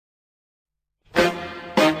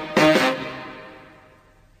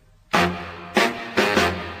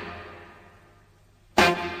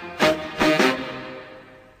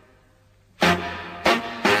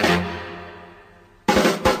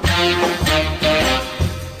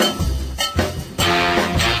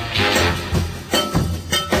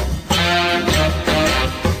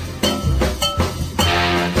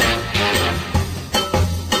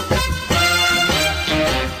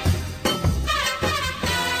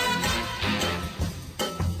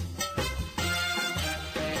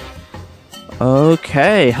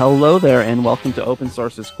Okay, hello there, and welcome to Open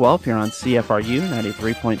Sources Guelph here on CFRU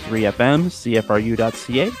 93.3 FM,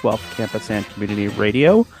 CFRU.ca, Guelph Campus and Community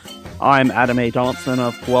Radio. I'm Adam A. Donaldson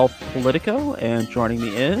of Guelph Politico, and joining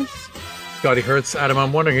me is... Scotty Hertz. Adam,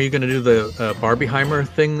 I'm wondering, are you going to do the Barbieheimer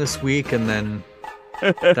thing this week, and then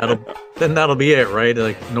that'll be it, right?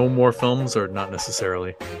 Like no more films, or not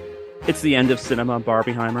necessarily? It's the end of cinema,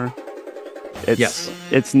 Barbieheimer. Yes.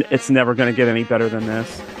 It's never going to get any better than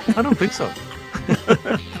this. I don't think so.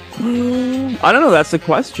 I don't know. That's the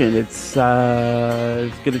question. It's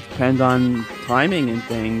going to depend on timing and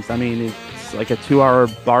things. I mean, it's like a 2-hour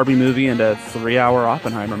Barbie movie and a 3-hour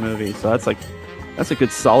Oppenheimer movie. So that's a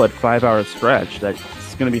good solid 5-hour stretch.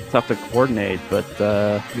 That's going to be tough to coordinate, but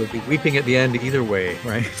You'll be weeping at the end either way,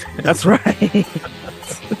 right? that's right.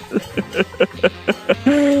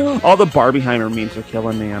 All the Barbieheimer memes are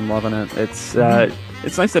killing me. I'm loving it. It's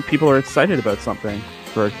nice that people are excited about something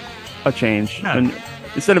for a change, Yeah, and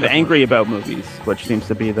instead of definitely. angry about movies, which seems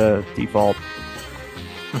to be the default.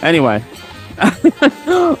 Anyway,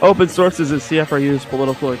 Open Sources is CFRU's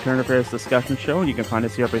political and current affairs discussion show, and you can find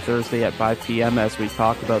us here every Thursday at 5 p.m. as we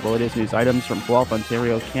talk about the latest news items from Guelph,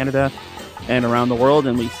 Ontario, Canada, and around the world.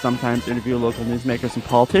 And we sometimes interview local newsmakers and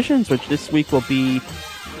politicians, which this week will be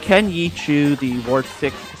Ken Yichu, the Ward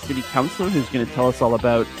 6 City Councillor, who's going to tell us all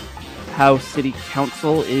about how City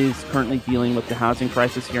Council is currently dealing with the housing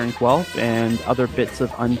crisis here in Guelph and other bits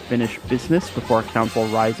of unfinished business before Council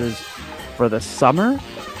rises for the summer.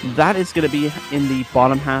 That is going to be in the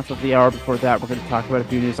bottom half of the hour. Before that, we're going to talk about a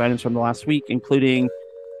few news items from the last week, including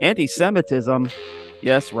anti-Semitism.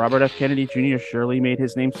 Yes, Robert F. Kennedy Jr. surely made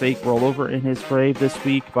his namesake roll over in his grave this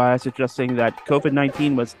week by suggesting that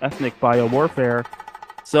COVID-19 was ethnic biowarfare.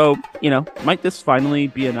 So, might this finally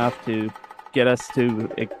be enough to get us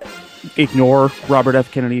to ignore Robert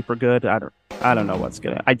F. Kennedy for good? I don't know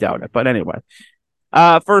I doubt it. But anyway,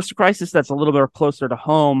 first, a crisis that's a little bit closer to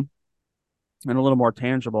home and a little more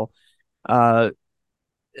tangible. This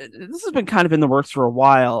has been kind of in the works for a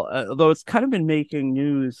while, although it's kind of been making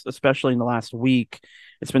news, especially in the last week.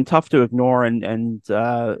 It's been tough to ignore, and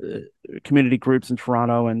community groups in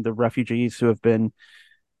Toronto and the refugees who have been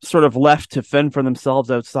sort of left to fend for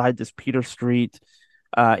themselves outside this Peter Street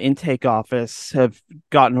intake office have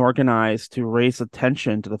gotten organized to raise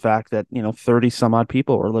attention to the fact that 30 some odd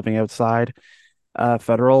people were living outside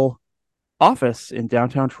federal office in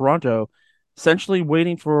downtown Toronto, essentially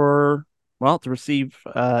waiting for to receive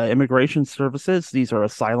immigration services. These are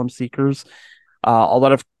asylum seekers. A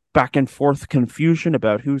lot of back and forth confusion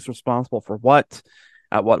about who's responsible for what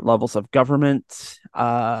at what levels of government.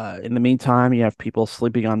 In the meantime, you have people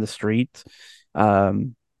sleeping on the street.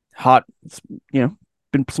 Hot,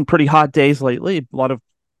 been some pretty hot days lately. A lot of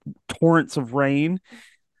torrents of rain.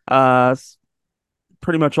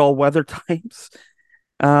 Pretty much all weather types.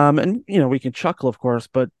 And we can chuckle, of course,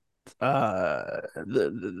 but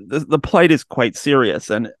the plight is quite serious.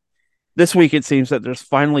 And this week it seems that there's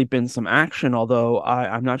finally been some action, although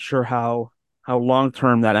I'm not sure how long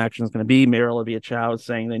term that action is going to be. Mayor Olivia Chow is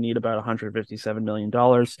saying they need about $157 million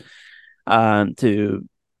to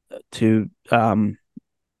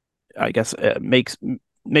I guess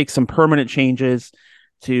make some permanent changes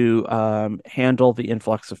to handle the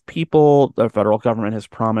influx of people. The federal government has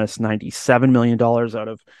promised $97 million out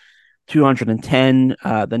of 210.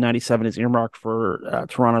 The 97 is earmarked for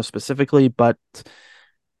Toronto specifically, but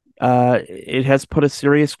it has put a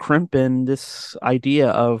serious crimp in this idea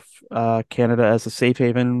of Canada as a safe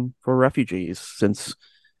haven for refugees, since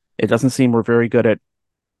it doesn't seem we're very good at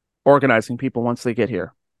organizing people once they get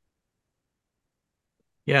here.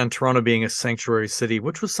 Yeah, and Toronto being a sanctuary city,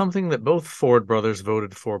 which was something that both Ford brothers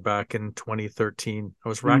voted for back in 2013. I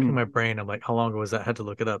was racking my brain. I'm like, how long ago was that? I had to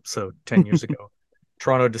look it up. So 10 years ago,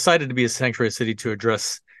 Toronto decided to be a sanctuary city to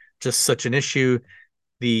address just such an issue.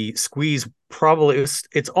 The squeeze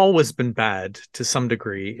it's always been bad to some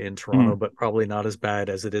degree in Toronto, but probably not as bad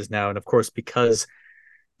as it is now. And of course, because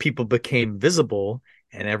people became visible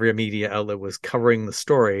and every media outlet was covering the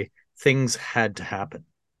story, things had to happen.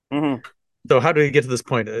 Mm-hmm. So how did we get to this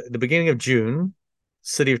point? At the beginning of June,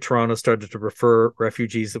 City of Toronto started to refer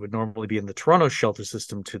refugees that would normally be in the Toronto shelter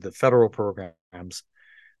system to the federal programs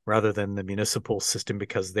rather than the municipal system,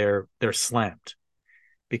 because they're slammed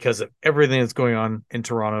because of everything that's going on in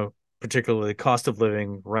Toronto, particularly cost of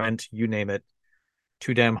living, rent, you name it,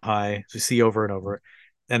 too damn high, as we see over and over.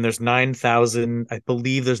 And there's 9,000, I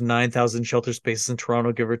believe there's 9,000 shelter spaces in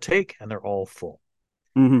Toronto, give or take, and they're all full.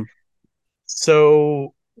 Mm-hmm.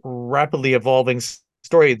 So rapidly evolving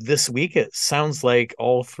story this week, it sounds like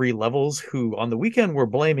all three levels, who on the weekend were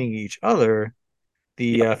blaming each other,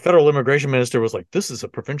 the federal immigration minister was like, this is a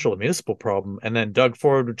provincial and municipal problem. And then Doug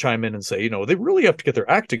Ford would chime in and say, they really have to get their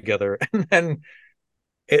act together. And then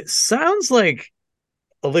it sounds like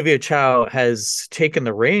Olivia Chow has taken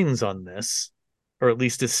the reins on this, or at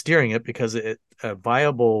least is steering it, because it's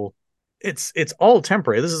all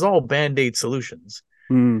temporary. This is all band-aid solutions.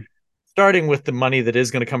 Mm. Starting with the money that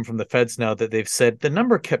is going to come from the feds now that they've said the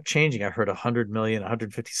number kept changing. I heard 100 million,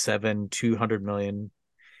 157, 200 million,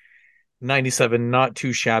 97, not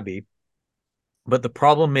too shabby. But the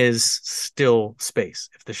problem is still space.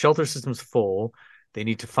 If the shelter system's full, they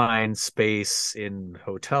need to find space in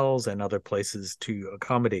hotels and other places to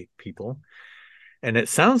accommodate people. And it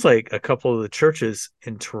sounds like a couple of the churches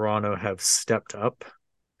in Toronto have stepped up,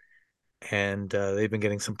 and they've been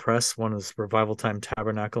getting some press. One is Revival Time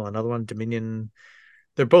Tabernacle, another one, Dominion.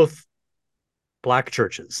 They're both Black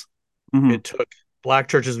churches. Mm-hmm. It took Black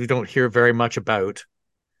churches we don't hear very much about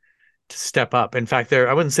to step up. In fact,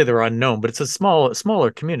 I wouldn't say they're unknown, but it's a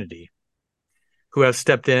smaller community who have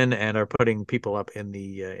stepped in and are putting people up in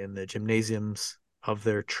the gymnasiums of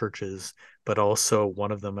their churches. But also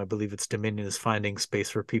one of them, I believe it's Dominion, is finding space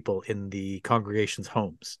for people in the congregation's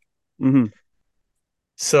homes. Mm-hmm.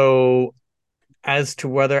 So as to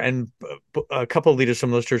whether, and a couple of leaders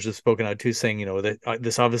from those churches have spoken out too, saying, that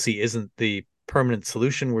this obviously isn't the permanent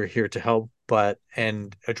solution. We're here to help,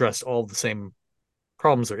 and address all the same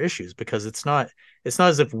problems or issues, because it's not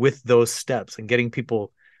as if with those steps and getting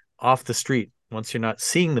people off the street, once you're not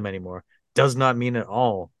seeing them anymore, does not mean at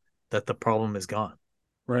all that the problem is gone.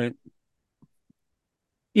 Right.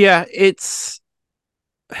 Yeah,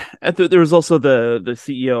 there was also the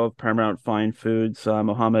CEO of Paramount Fine Foods,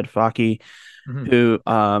 Mohammed Faki, Mm-hmm.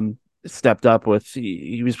 who stepped up with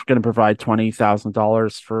he was going to provide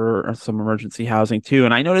 $20,000 for some emergency housing too.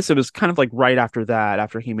 And I noticed it was kind of like right after that,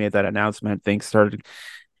 after he made that announcement, things started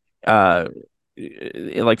like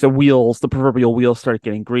the proverbial wheels started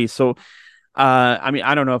getting greased. So I mean,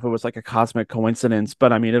 I don't know if it was like a cosmic coincidence,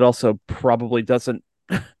 but I mean, it also probably doesn't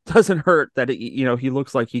hurt that he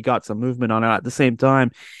looks like he got some movement on it. At the same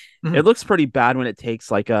time, Mm-hmm. it looks pretty bad when it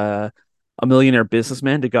takes like a millionaire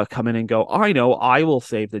businessman to come in and go, I know, I will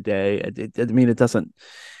save the day. I mean,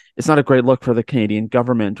 it's not a great look for the Canadian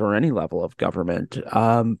government or any level of government.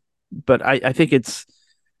 But I think it's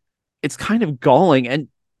kind of galling. And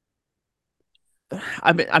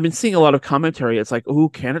I've been seeing a lot of commentary. It's like, oh,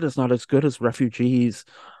 Canada's not as good as refugees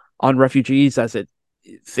as it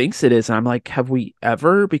thinks it is. And I'm like, have we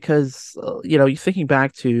ever? Because, you're thinking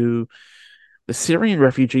back to the Syrian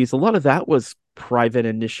refugees, a lot of that was private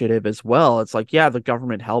initiative as well. It's like, yeah, the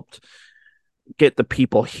government helped get the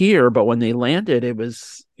people here, but when they landed, it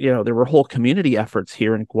was, there were whole community efforts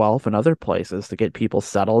here in Guelph and other places to get people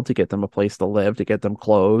settled, to get them a place to live, to get them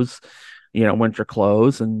clothes, winter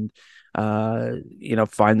clothes, and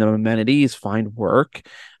find them amenities, find work.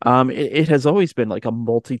 It has always been like a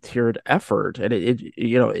multi-tiered effort, and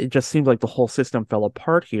it just seems like the whole system fell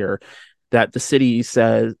apart here. That the city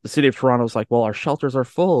of Toronto is like, well, our shelters are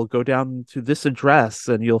full. Go down to this address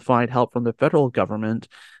and you'll find help from the federal government.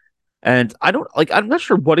 And I'm not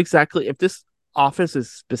sure what exactly, if this office is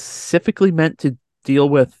specifically meant to deal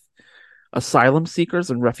with asylum seekers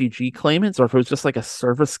and refugee claimants, or if it was just like a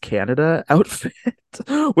Service Canada outfit,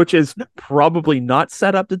 which is probably not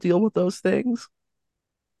set up to deal with those things.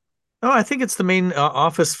 No, I think it's the main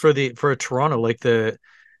office for Toronto, like the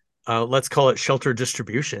let's call it shelter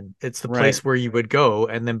distribution. It's the Right. place where you would go,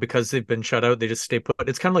 and then because they've been shut out, they just stay put.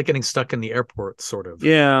 It's kind of like getting stuck in the airport, sort of.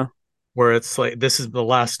 Yeah. Where it's like, this is the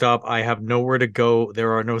last stop. I have nowhere to go.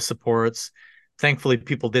 There are no supports. Thankfully,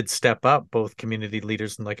 people did step up, both community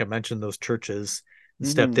leaders and, like I mentioned, those churches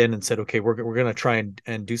stepped in and said, okay, we're going to try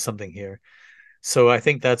and do something here. So I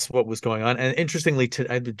think that's what was going on. And interestingly,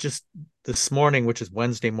 just this morning, which is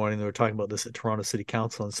Wednesday morning, they were talking about this at Toronto City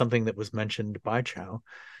Council, and something that was mentioned by Chow,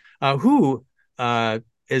 who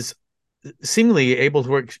is seemingly able to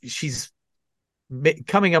work. She's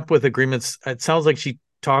coming up with agreements. It sounds like she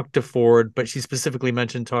talked to Ford, but she specifically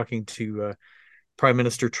mentioned talking to Prime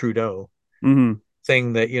Minister Trudeau,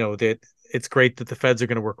 saying that that it's great that the feds are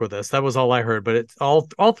going to work with us. That was all I heard, but it's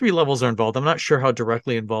all three levels are involved. I'm not sure how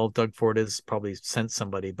directly involved Doug Ford is. Probably sent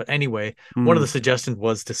somebody, but anyway, one of the suggestions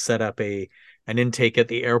was to set up an intake at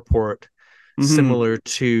the airport, similar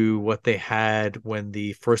to what they had when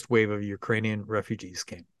the first wave of Ukrainian refugees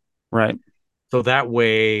came. Right. So that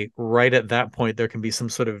way, right at that point, there can be some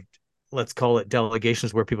sort of, let's call it,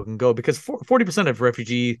 delegations where people can go, because 40% of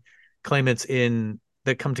refugee claimants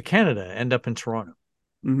that come to Canada end up in Toronto.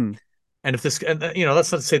 And if this,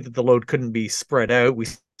 that's not to say that the load couldn't be spread out. We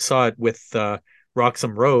saw it with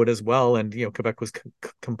Roxham Road as well, and Quebec was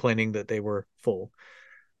complaining that they were full.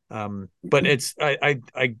 But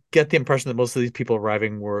I get the impression that most of these people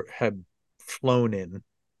arriving had flown in.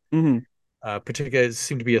 Mm-hmm. Particularly, it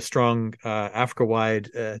seemed to be a strong Africa-wide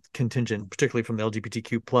contingent, particularly from the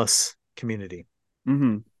LGBTQ plus community.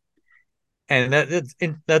 Mm-hmm. And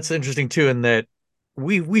that's interesting too, in that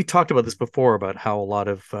we talked about this before, about how a lot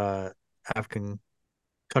of African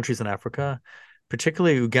countries in Africa,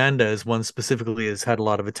 particularly Uganda, is one specifically, has had a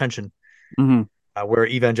lot of attention, Mm-hmm. where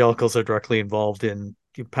evangelicals are directly involved in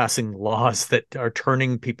passing laws that are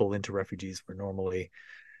turning people into refugees, where normally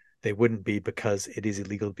they wouldn't be, because it is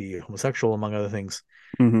illegal to be homosexual, among other things.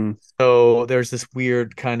 Mm-hmm. So there's this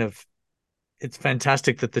weird kind of, it's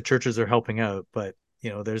fantastic that the churches are helping out, but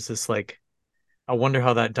there's this like, I wonder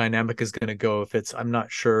how that dynamic is going to go. If it's, I'm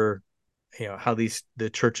not sure, how the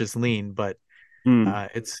churches lean, but Mm.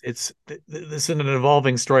 it's this is an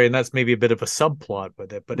evolving story, and that's maybe a bit of a subplot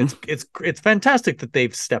with it. But it's fantastic that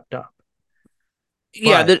they've stepped up.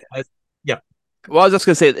 Yeah, But yeah, well, I was just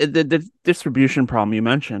gonna say the distribution problem you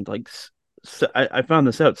mentioned. Like, I found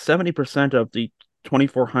this out. 70% of the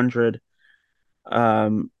 2,400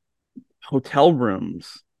 um, hotel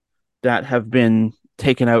rooms that have been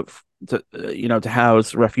taken out to to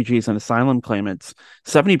house refugees and asylum claimants,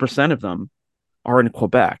 70% of them are in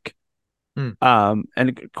Quebec. hmm,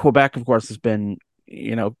 And Quebec, of course, has been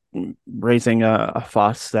raising a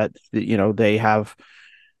fuss that they have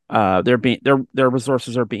they're being their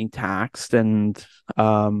resources are being taxed, and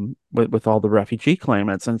with all the refugee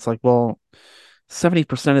claimants, and it's like, well,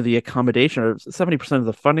 70% of the accommodation, or 70% of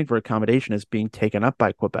the funding for accommodation, is being taken up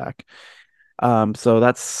by Quebec. So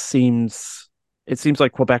it seems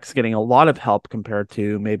like Quebec's getting a lot of help compared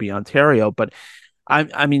to maybe Ontario, but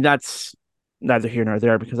I mean, that's neither here nor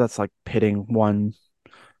there, because that's like pitting one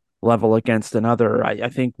level against another. I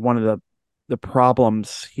think one of the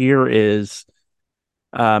problems here is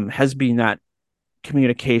has been that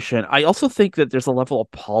communication. I also think that there's a level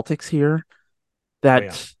of politics here oh yeah,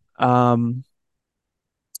 that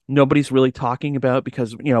nobody's really talking about,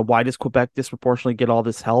 because why does Quebec disproportionately get all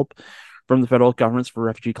this help from the federal governments for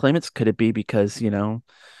refugee claimants? Could it be because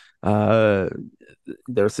uh,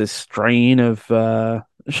 there's this strain of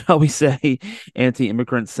shall we say,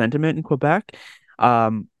 anti-immigrant sentiment in Quebec?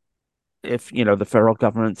 Um, if the federal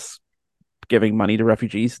government's giving money to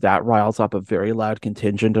refugees, that riles up a very loud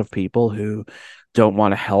contingent of people who don't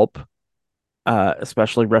want to help,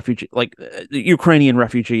 especially Ukrainian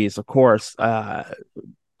refugees, of course,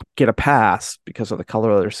 get a pass because of the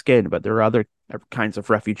color of their skin, but there are other kinds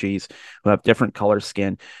of refugees who have different color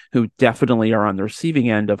skin, who definitely are on the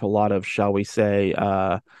receiving end of a lot of, shall we say,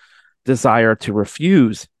 desire to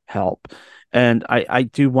refuse help. And I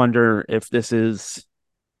do wonder if this is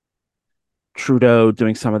Trudeau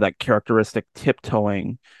doing some of that characteristic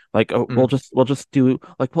tiptoeing, like, oh, mm, we'll just do,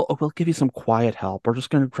 like, we'll give you some quiet help. We're just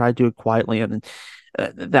going to try to do it quietly, and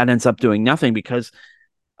that ends up doing nothing, because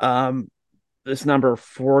um this number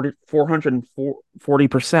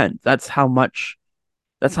 440%. That's how much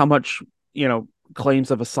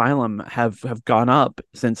claims of asylum have gone up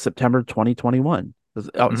since September 2021.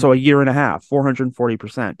 mm. So a year and a half,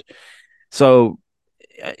 440%. So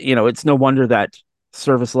it's no wonder that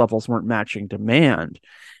service levels weren't matching demand.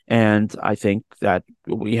 And I think that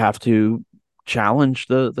we have to challenge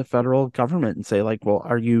the federal government and say, like, well,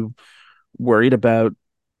 are you worried about,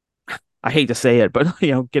 I hate to say it, but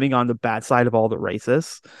getting on the bad side of all the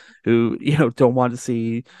racists who don't want to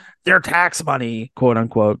see their tax money, quote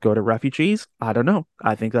unquote, go to refugees? I don't know.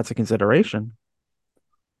 I think that's a consideration.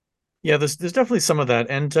 Yeah. There's definitely some of that,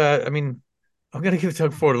 and I mean, I'm gonna give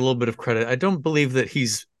Doug Ford a little bit of credit. I don't believe that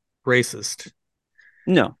he's racist,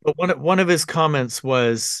 No. but one of his comments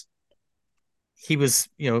was, he was,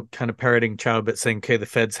 kind of parroting Chowbit, saying, "Okay, the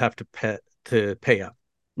feds have to pay up,"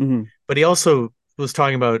 Mm-hmm. but he also was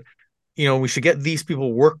talking about, we should get these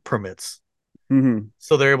people work permits Mm-hmm.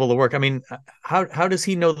 so they're able to work. I mean, how does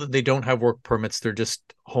he know that they don't have work permits? They're just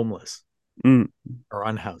homeless or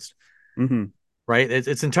unhoused, Mm-hmm. right?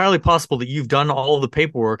 It's entirely possible that you've done all of the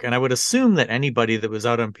paperwork, and I would assume that anybody that was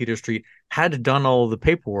out on Peter Street had done all of the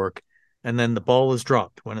paperwork, and then the ball is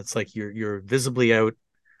dropped when it's like you're visibly out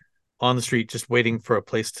on the street just waiting for a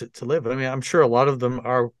place to live. I mean, I'm sure a lot of them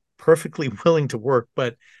are perfectly willing to work,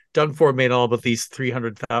 but Doug Ford made all about these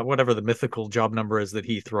 300,000, whatever the mythical job number is that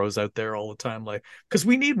he throws out there all the time, like, because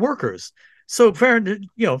we need workers. So fair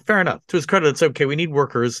enough. To his credit, it's okay. We need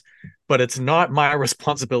workers, but it's not my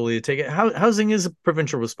responsibility to take it. Housing is a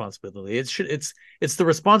provincial responsibility. It's the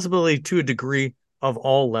responsibility to a degree of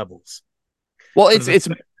all levels. Well,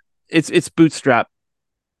 But it's bootstrap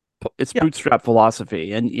yeah,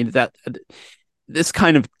 philosophy, and that this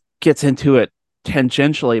kind of gets into it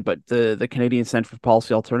tangentially, but the Canadian Center for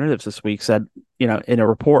Policy Alternatives this week said, in a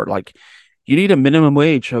report, like, you need a minimum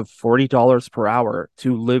wage of $40 per hour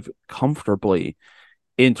to live comfortably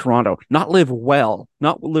in Toronto. Not live well,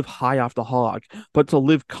 not live high off the hog, but to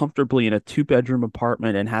live comfortably in a two-bedroom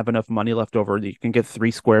apartment and have enough money left over that you can get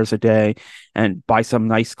 3 squares a day and buy some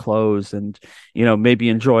nice clothes and, maybe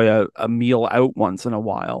enjoy a meal out once in a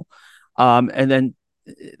while. And then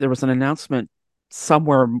there was an announcement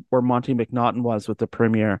somewhere where Monty McNaughton was with the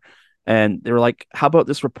premier, and they were like, "How about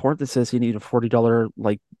this report that says you need a $40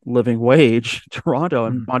 like living wage, Toronto?"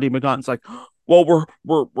 And Mhm. Monty McNaughton's like, "Well,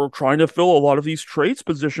 we're trying to fill a lot of these trades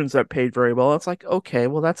positions that paid very well." It's like, okay,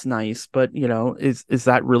 well that's nice, but is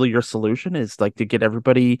that really your solution? Is like to get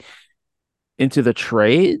everybody into the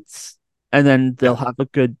trades, and then they'll Yeah. have a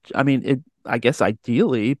good. I mean, I guess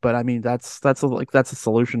ideally, but I mean that's a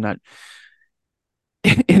solution that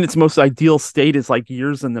in its most ideal state is like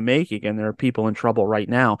years in the making, and there are people in trouble right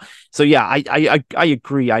now. So yeah, I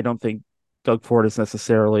agree. I don't think Doug Ford is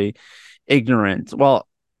necessarily ignorant. Well,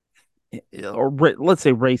 or let's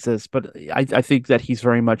say racist, but I think that he's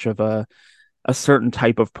very much of a certain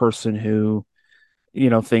type of person who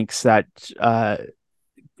thinks that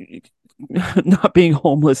not being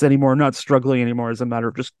homeless anymore, not struggling anymore, is a matter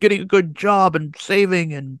of just getting a good job and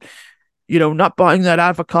saving and not buying that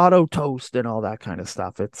avocado toast and all that kind of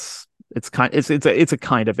stuff. It's a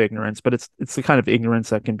kind of ignorance, but it's the kind of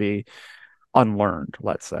ignorance that can be unlearned,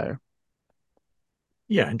 let's say.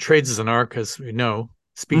 Yeah, and trades is an art, as we know.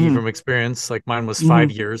 Speaking Hmm. from experience, like mine was Hmm.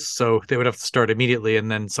 5 years, so they would have to start immediately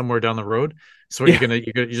and then somewhere down the road. So what Yeah,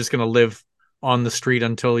 you're just gonna live on the street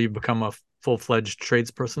until you become a full-fledged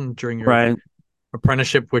tradesperson during your right.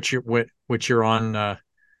 apprenticeship, which you're on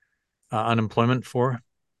unemployment for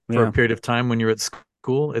a Yeah, period of time when you're at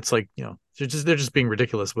school. It's like, they're just being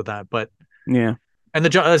ridiculous with that. But yeah, and the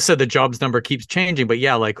job, as I said, the jobs number keeps changing, but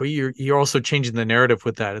yeah, like you're also changing the narrative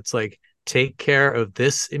with that. It's like, take care of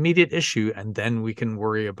this immediate issue, and then we can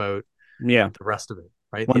worry about yeah. the rest of it,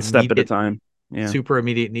 right? The One step at a immediate, time. Yeah. super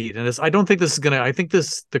immediate need. And I don't think this is gonna. I think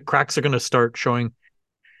the cracks are gonna start showing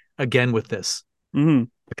again with this, Hmm.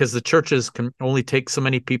 because the churches can only take so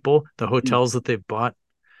many people. The hotels that they've bought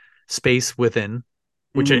space within,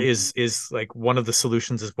 which Hmm. is like one of the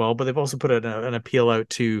solutions as well. But they've also put an appeal out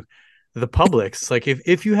to the publics. Like,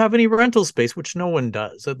 if you have any rental space, which no one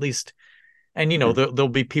does, at least. And Yeah. there'll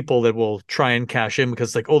be people that will try and cash in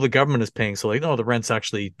because, like, oh, the government is paying, so like, no, the rent's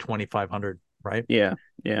actually 2,500, right? Yeah.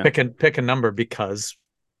 Yeah. Pick a number, because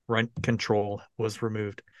rent control was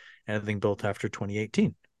removed, and everything built after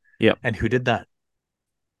 2018. Yep. And who did that?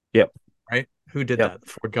 Yep. Right? Who did Yep. that? The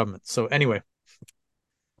Ford government. So anyway,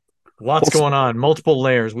 lots Well, going on, multiple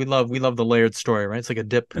layers. We love the layered story, right? It's like a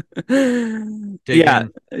dip, dig yeah.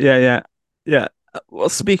 in. Yeah. Yeah. Yeah. Well,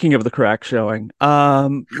 speaking of the crack showing,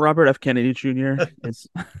 Robert F. Kennedy Jr. is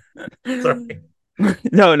Sorry,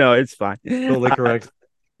 no, it's fine. totally correct.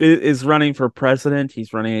 Is running for president.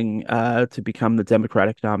 He's running to become the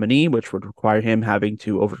Democratic nominee, which would require him having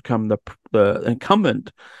to overcome the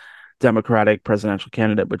incumbent Democratic presidential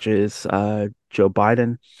candidate, which is Joe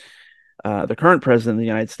Biden, the current president of the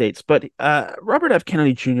United States. But Robert F.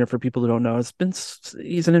 Kennedy Jr., for people who don't know,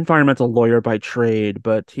 he's an environmental lawyer by trade,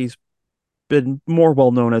 but he's been more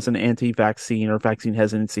well known as an anti-vaccine or vaccine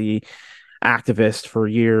hesitancy activist for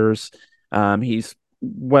years. He's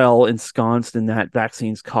well ensconced in that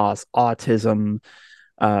vaccines cause autism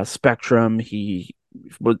spectrum. He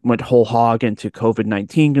went whole hog into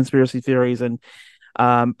COVID-19 conspiracy theories, and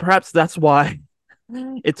perhaps that's why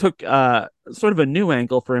it took sort of a new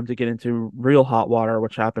angle for him to get into real hot water,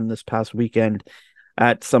 which happened this past weekend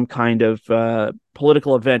at some kind of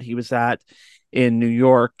political event he was at in New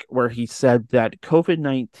York, where he said that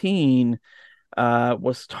COVID-19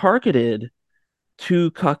 was targeted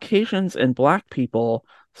to Caucasians and Black people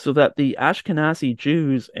so that the Ashkenazi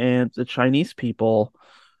Jews and the Chinese people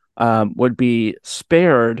would be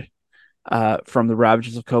spared from the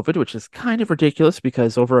ravages of COVID, which is kind of ridiculous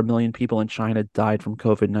because over 1 million people in China died from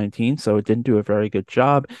COVID-19, so it didn't do a very good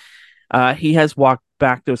job. He has walked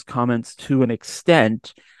back those comments to an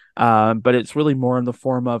extent, but it's really more in the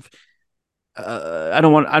form of I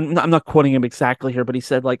don't want I'm not quoting him exactly here, but he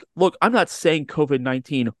said like, look, I'm not saying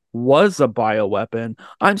COVID-19 was a bioweapon.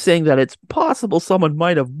 I'm saying that it's possible someone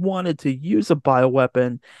might have wanted to use a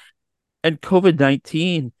bioweapon and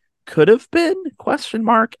COVID-19 could have been question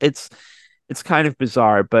mark. It's kind of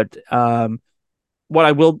bizarre, but what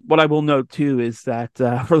I will note too is that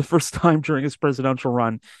for the first time during his presidential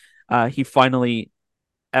run, he finally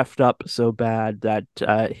effed up so bad that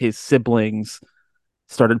his siblings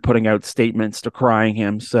started putting out statements decrying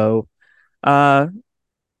him. So Uh,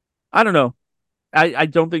 I don't know. I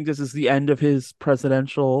don't think this is the end of his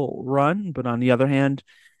presidential run, but on the other hand,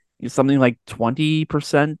 something like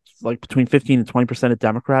 20%, like between 15 and 20% of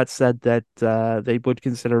Democrats said that they would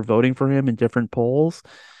consider voting for him in different polls.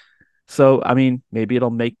 So, I mean, maybe it'll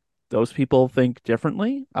make those people think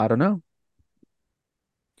differently. I don't know.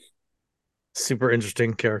 Super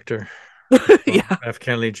interesting character, Robert Yeah. F.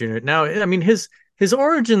 Kennedy Jr. Now, I mean, his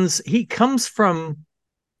origins, he comes from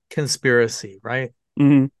conspiracy, right?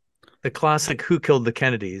 Hmm. The classic "Who killed the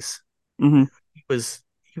Kennedys." Hmm.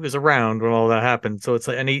 He was around when all that happened, so it's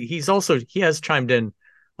like, and he has chimed in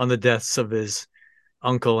on the deaths of his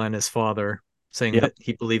uncle and his father, saying Yep. that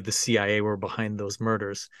he believed the CIA were behind those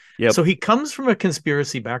murders. Yep. So he comes from a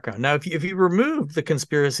conspiracy background. Now, if you remove the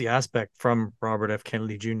conspiracy aspect from Robert F.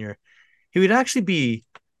 Kennedy Jr., he would actually be,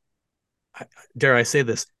 dare I say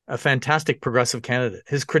this, a fantastic progressive candidate.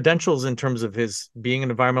 His credentials in terms of his being an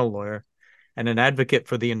environmental lawyer and an advocate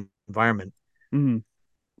for the environment. Hmm.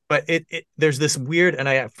 But there's this weird, and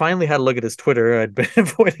I finally had a look at his Twitter. I'd been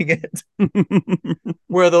avoiding it,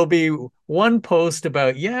 where there'll be one post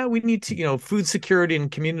about, yeah, we need to, food security in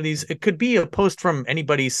communities. It could be a post from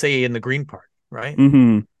anybody, say, in the Green Party, right?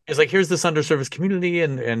 Hmm. It's like, here's this underserviced community,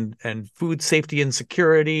 and food safety and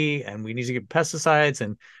security, and we need to get pesticides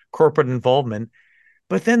and corporate involvement.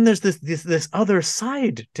 But then there's this other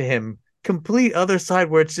side to him, complete other side,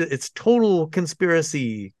 where it's total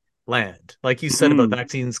conspiracy land, like you said about Hmm.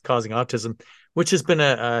 vaccines causing autism, which has been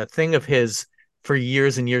a thing of his for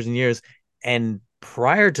years and years and years. And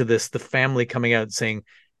prior to this, the family coming out saying,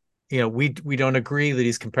 we don't agree that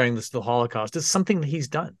he's comparing this to the Holocaust. It's something that he's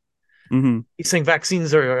done. Hmm. He's saying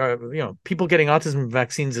vaccines are, people getting autism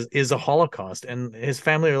vaccines is a Holocaust, and his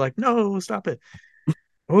family are like, no, stop it.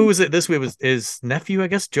 Who was it this week? It was his nephew, I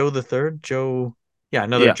guess, Joe the Third. Joe, yeah,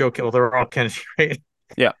 another Yeah. Joe. Well, they're all Kennedy, right?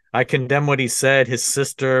 Yeah. I condemn what he said. His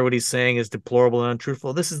sister, what he's saying is deplorable and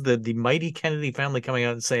untruthful. This is the mighty Kennedy family coming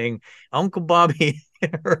out and saying Uncle Bobby,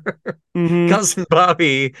 Hmm. cousin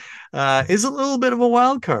Bobby, is a little bit of a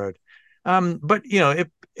wild card. But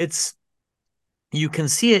it's you can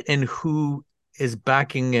see it in who is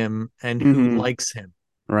backing him and who Hmm. likes him.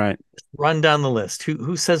 Right. Run down the list.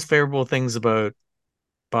 Who says favorable things about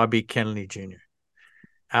Bobby Kennedy Jr.?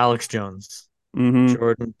 Alex Jones, Hmm.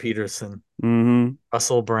 Jordan Peterson, Hmm.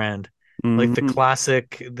 Russell Brand, like the Hmm.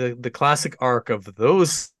 classic, the classic arc of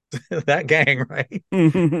those that gang, right?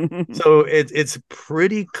 Hmm. So it's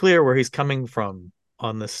pretty clear where he's coming from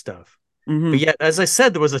on this stuff. But Hmm. yet, as I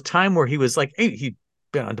said, there was a time where he was like, "Hey, he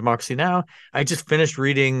been on Democracy Now." I just finished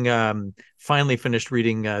reading, finally finished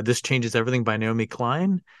reading "This Changes Everything" by Naomi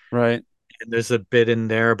Klein, Right. and there's a bit in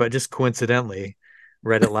there, but just coincidentally,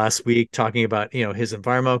 read it last week talking about his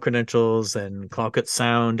environmental credentials and Clawcut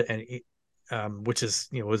Sound, and which is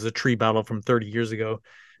was a tree battle from 30 years ago.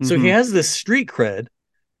 So he Hmm. has this street cred,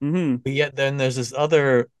 Hmm. but yet then there's this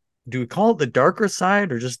other. Do we call it the darker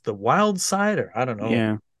side or just the wild side, or I don't know?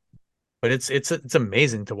 Yeah. But it's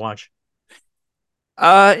amazing to watch.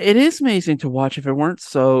 It is amazing to watch if it weren't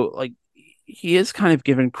so like he is kind of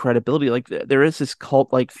given credibility. Like there is this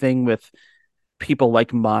cult like thing with people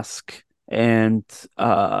like Musk and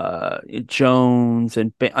Jones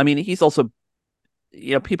and I mean he's also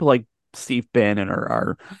people like Steve Bannon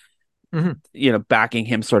are Mhm. backing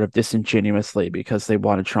him sort of disingenuously because they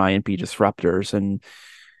want to try and be disruptors and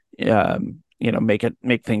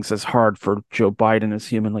make things as hard for Joe Biden as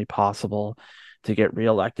humanly possible to get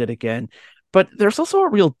reelected again. But there's also a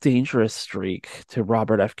real dangerous streak to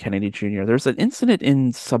Robert F. Kennedy Jr. There's an incident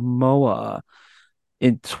in Samoa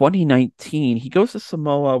in 2019. He goes to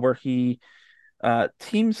Samoa where he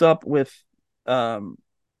teams up with um,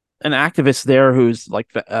 an activist there who's like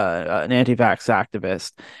an anti-vax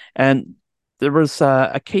activist, and there was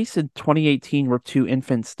a case in 2018 where two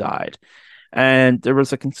infants died, and there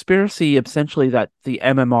was a conspiracy essentially that the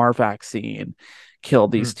MMR vaccine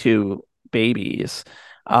killed these Mhm. two babies.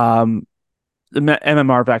 Um, the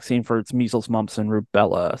MMR vaccine for its measles, mumps, and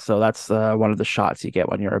rubella. So that's one of the shots you get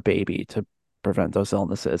when you're a baby to prevent those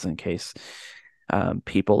illnesses in case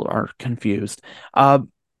people are confused.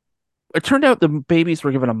 It turned out the babies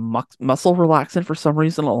were given a muscle relaxant for some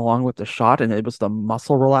reason along with the shot, and it was the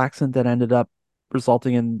muscle relaxant that ended up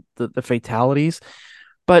resulting in the fatalities.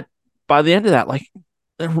 But by the end of that, like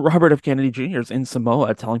Robert F. Kennedy Jr. is in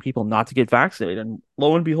Samoa telling people not to get vaccinated, and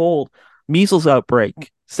lo and behold, measles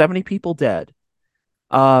outbreak, 70 people dead.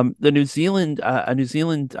 The New Zealand, I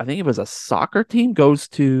think it was a soccer team, goes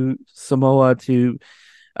to Samoa to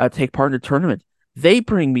take part in a tournament. They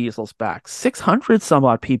bring measles back. 600 some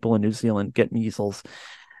odd people in New Zealand get measles.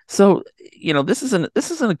 So, this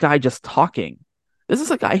isn't a guy just talking. This is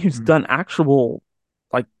a guy who's done actual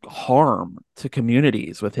like harm to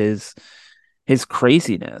communities with his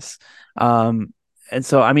craziness. Um, and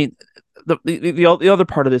so I mean, the other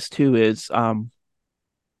part of this too is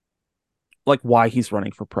like why he's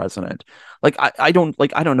running for president. Like I don't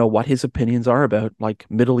know what his opinions are about like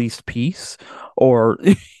Middle East peace or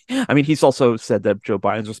I mean he's also said that Joe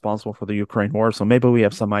Biden's responsible for the Ukraine war, so maybe we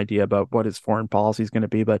have some idea about what his foreign policy is going to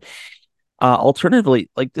be, but alternatively,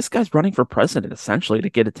 like this guy's running for president essentially to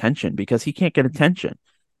get attention because he can't get attention.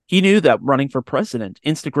 He knew that running for president,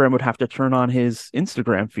 Instagram would have to turn on his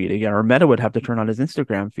Instagram feed again, or Meta would have to turn on his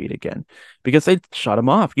Instagram feed again because they'd shut him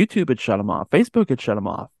off. YouTube had shut him off. Facebook had shut him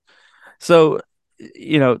off. So,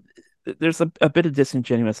 you know, there's a bit of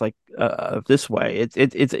disingenuous like this way.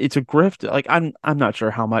 It's a grift. Like I'm not sure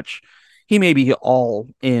how much he may be all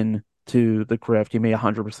in to the grift. He may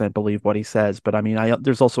 100% believe what he says, but I mean,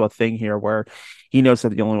 there's also a thing here where he knows that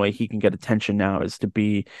the only way he can get attention now is to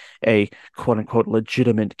be a quote unquote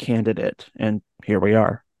legitimate candidate, and here we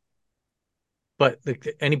are. But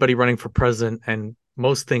anybody running for president and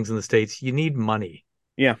most things in the States, you need money.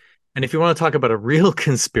 Yeah. And if you want to talk about a real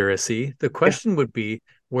conspiracy, the question would be,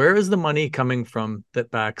 where is the money coming from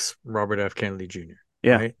that backs Robert F. Kennedy Jr.?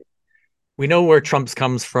 Yeah. Right? We know where Trump's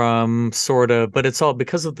comes from, sort of, but it's all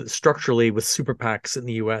because of the structurally with super PACs in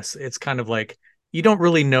the US. It's kind of like you don't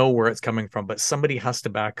really know where it's coming from, but somebody has to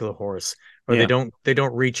back the horse, or they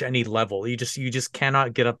don't reach any level. You just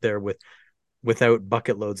cannot get up there without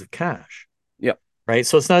bucket loads of cash. Yep. Right.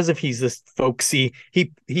 So it's not as if he's this folksy.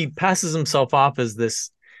 He passes himself off as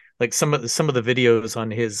this. Like some of the videos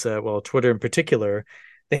on his Twitter in particular,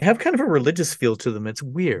 they have kind of a religious feel to them. It's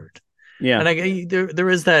weird. Yeah. And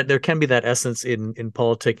there can be that essence in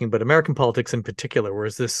politicking, but American politics in particular,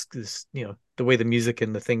 whereas this the way the music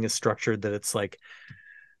and the thing is structured, that it's like,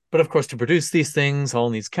 but of course to produce these things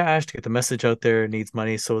all needs cash, to get the message out there needs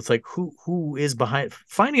money. So it's like who is behind,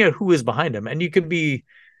 finding out who is behind them, and you can be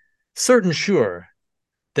sure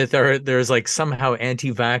that there's like somehow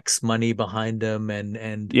anti-vax money behind them,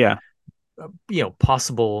 and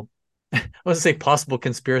possible. I was to say possible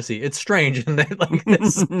conspiracy. It's strange, and like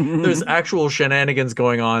there's actual shenanigans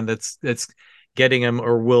going on that's getting him,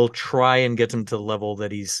 or will try and get him to the level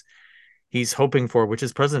that he's hoping for, which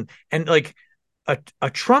is president. And like a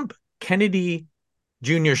Trump Kennedy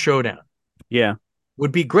Jr. showdown,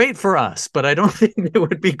 would be great for us, but I don't think it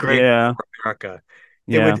would be great for America.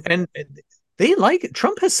 It would, and they like it.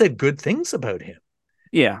 Trump has said good things about him.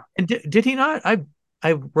 Yeah. And did he not?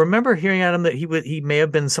 I remember hearing at him that he may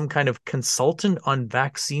have been some kind of consultant on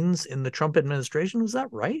vaccines in the Trump administration. Was that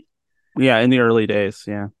right? Yeah, in the early days.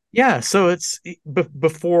 Yeah. Yeah. So it's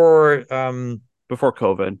before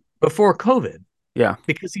COVID. Before COVID. Yeah.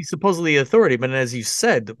 Because he's supposedly authority, but as you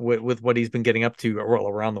said, with what he's been getting up to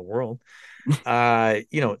around the world,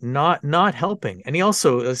 not helping. And he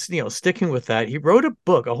also, sticking with that, he wrote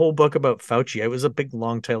a whole book about Fauci. It was a big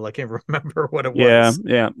long title. I can't remember what it was.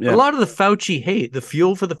 Yeah. A lot of the Fauci hate, the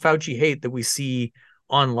fuel for the Fauci hate that we see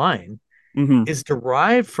online, is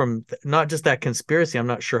derived from not just that conspiracy. I'm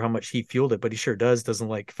not sure how much he fueled it, but he sure doesn't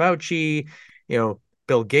like Fauci.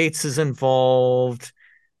 Bill Gates is involved.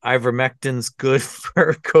 Ivermectin's good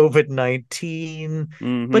for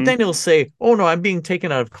COVID-19, but then he'll say, "Oh no, I'm being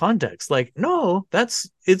taken out of context." Like, no, it's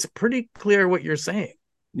pretty clear what you're saying.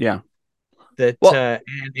 Yeah, that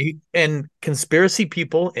and conspiracy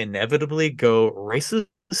people inevitably go racist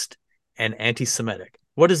and anti-Semitic.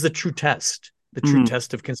 What is the true test? The true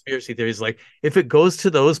test of conspiracy theory is like, if it goes to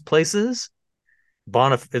those places,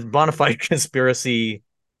 bona fide conspiracy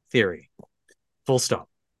theory. Full stop.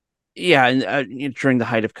 Yeah, and during the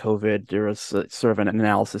height of COVID, there was sort of an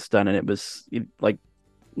analysis done, and it was like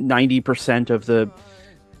 90% of the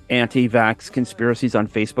anti-vax conspiracies on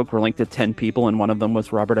Facebook were linked to 10 people, and one of them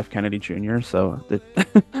was Robert F. Kennedy Jr. So it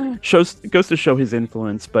goes to show his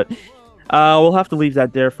influence. But we'll have to leave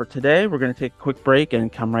that there for today. We're going to take a quick break and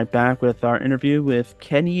come right back with our interview with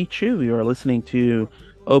Kenny Chu. You are listening to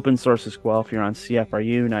Open Sources Guelph here on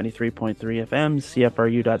CFRU 93.3 FM,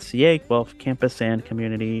 CFRU.ca, Guelph Campus and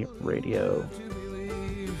Community Radio.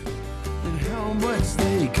 And how much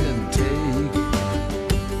they can take.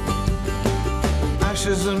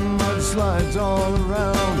 Ashes and mudslides all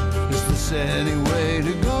around. Is this any way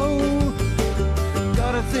to go?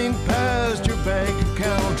 Gotta think past your bank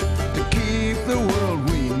account to keep the world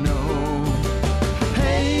we know.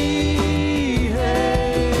 Hey, hey.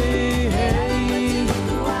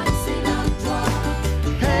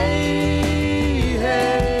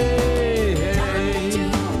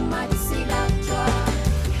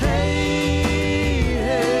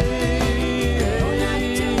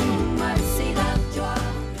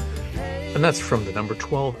 And that's from the number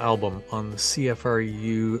 12 album on the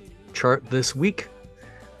CFRU chart this week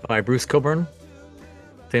by Bruce Coburn.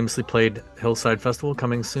 Famously played Hillside Festival,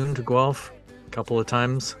 coming soon to Guelph a couple of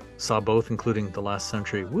times. Saw both, including The Last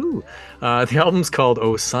Century. Woo! The album's called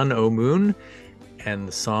 "O Sun, O Moon," and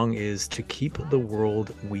the song is "To Keep the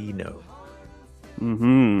World We Know."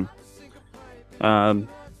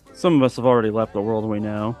 Some of us have already left the world we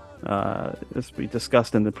know, as we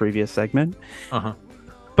discussed in the previous segment.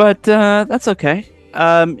 But that's okay.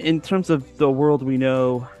 In terms of the world we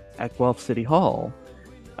know at Guelph City Hall,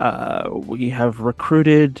 we have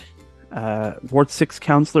recruited Ward 6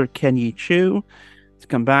 Councillor Ken Yi Chu to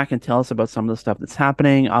come back and tell us about some of the stuff that's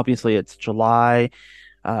happening. Obviously, it's July.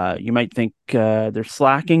 You might think they're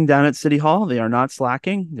slacking down at City Hall. They are not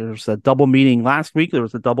slacking. There's a double meeting last week. There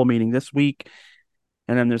was a double meeting this week.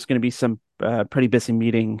 And then there's going to be some pretty busy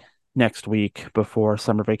meeting next week before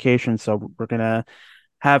summer vacation. So we're going to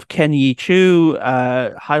have Ken Yi Chu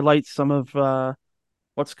highlight some of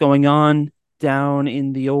what's going on down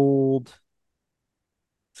in the old... I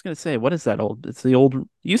was going to say, what is that old? It's the old...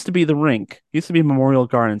 Used to be the rink. Used to be Memorial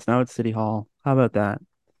Gardens. Now it's City Hall. How about that?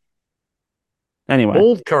 Anyway.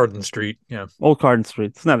 Old Carden Street. Yeah. Old Carden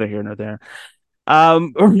Street. It's neither here nor there.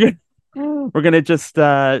 We're gonna just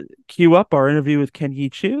queue up our interview with Ken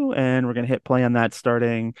Yi Chu, and we're gonna hit play on that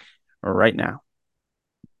starting right now.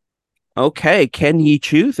 Okay, Ken Yi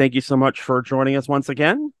Chu, thank you so much for joining us once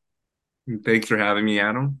again. Thanks for having me,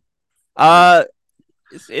 Adam.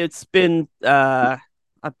 It's been I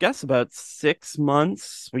guess about 6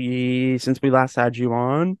 months since we last had you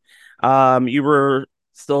on. You were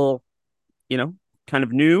still, kind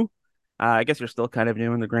of new. I guess you're still kind of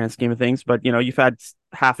new in the grand scheme of things, but you've had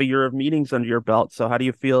half a year of meetings under your belt. So how do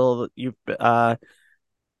you feel that you've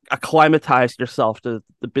acclimatized yourself to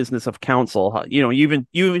the business of council? You even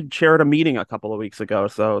chaired a meeting a couple of weeks ago,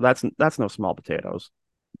 so that's no small potatoes.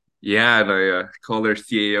 Yeah, and I called our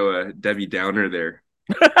CAO Debbie Downer there.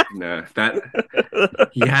 That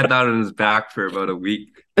he had that on his back for about a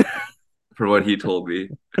week, for what he told me.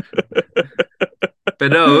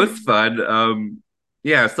 But no, it was fun.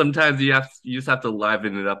 Yeah, sometimes you just have to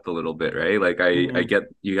liven it up a little bit, right? Like I get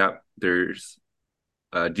there's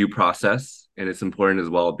due process, and it's important as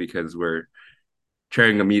well because we're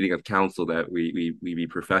chairing a meeting of council that we be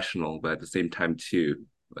professional, but at the same time too,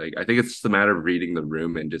 like I think it's just a matter of reading the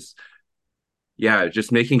room and just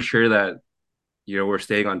making sure that we're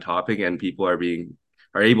staying on topic and people are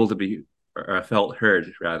able to be felt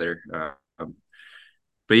heard rather.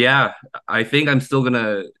 But yeah, I think I'm still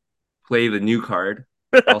gonna play the new card.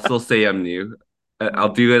 I'll still say I'm new.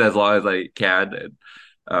 I'll do it as long as I can,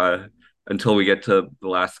 until we get to the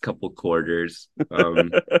last couple quarters.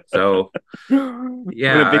 So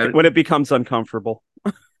yeah, when it becomes uncomfortable.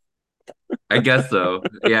 I guess so.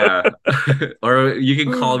 Yeah, or you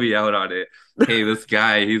can call me out on it. Hey, this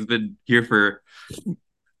guy, he's been here for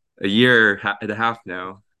a year and a half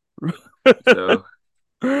now, so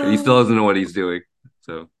he still doesn't know what he's doing.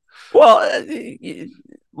 So. Well,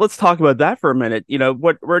 let's talk about that for a minute.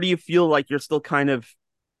 Where do you feel like you're still kind of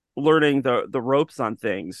learning the ropes on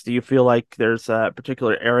things? Do you feel like there's a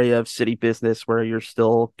particular area of city business where you're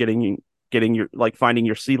still getting your finding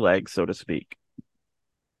your sea legs, so to speak?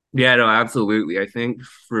 Yeah, no, absolutely. I think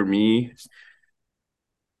for me,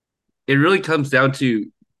 it really comes down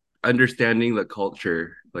to understanding the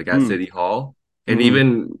culture, like at City Hall, and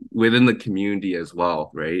even within the community as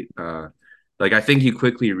well, right? Like I think you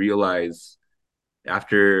quickly realize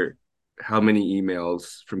after how many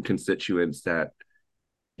emails from constituents that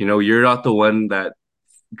you're not the one that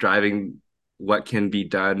driving what can be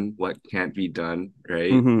done, what can't be done,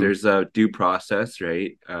 right? There's a due process,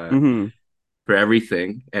 right? For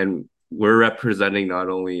everything, and we're representing not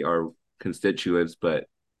only our constituents but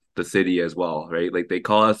the city as well, right? Like they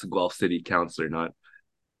call us a Guelph City Councillor, not...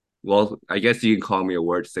 Well, I guess you can call me a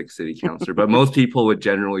Ward 6 City Councillor, but most people would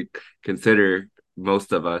generally consider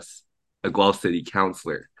most of us a Guelph City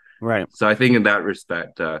Councillor. Right. So I think in that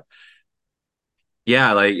respect,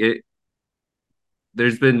 there's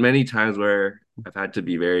been many times where I've had to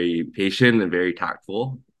be very patient and very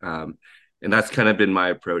tactful. And that's kind of been my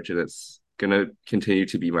approach, and it's going to continue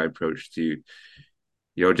to be my approach to,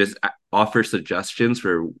 just offer suggestions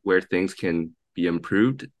for where things can be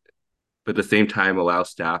improved, but at the same time allow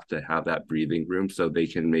staff to have that breathing room so they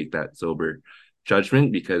can make that sober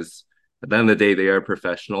judgment, because at the end of the day, they are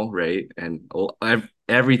professional, right? And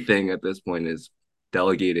everything at this point is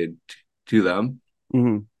delegated to them.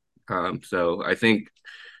 So I think,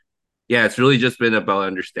 yeah, it's really just been about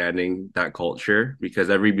understanding that culture, because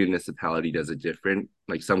every municipality does it different.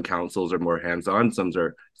 Like some councils are more hands-on,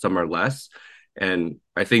 some are less. And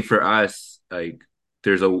I think for us like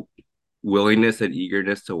there's a willingness and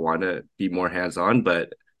eagerness to want to be more hands-on, but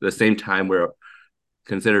at the same time we're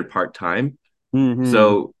considered part-time. Mm-hmm.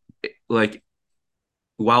 So like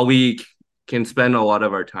while we can spend a lot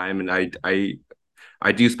of our time, and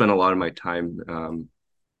I do spend a lot of my time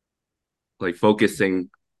like focusing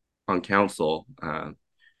on council.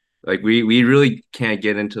 Like we really can't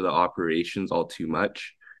get into the operations all too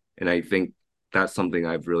much, and I think that's something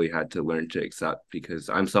I've really had to learn to accept because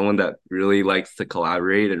I'm someone that really likes to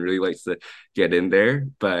collaborate and really likes to get in there,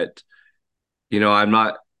 but I'm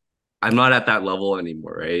not at that level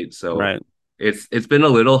anymore, right? So Right. it's been a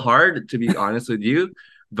little hard to be honest with you,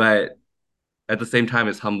 but at the same time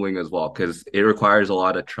it's humbling as well because it requires a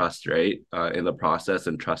lot of trust, right, in the process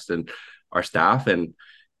and trust in our staff, and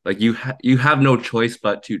like you have no choice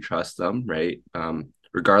but to trust them, right,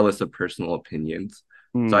 regardless of personal opinions.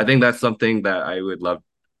 So I Mm. think that's something that I would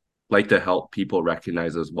like to help people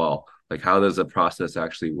recognize as well, like how does the process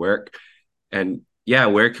actually work, and yeah,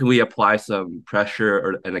 where can we apply some pressure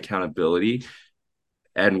or an accountability,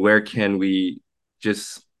 and where can we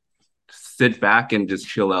just sit back and just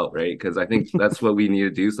chill out, right? Because I think that's what we need to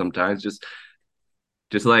do sometimes. Just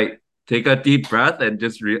like take a deep breath and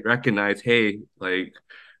just recognize, hey, like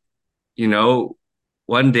you know,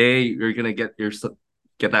 one day you're gonna get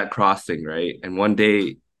that crossing, right? And one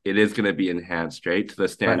day it is gonna be enhanced, right, to the Right.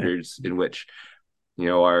 standards in which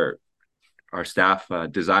our staff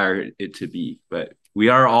desire it to be. But we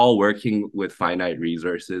are all working with finite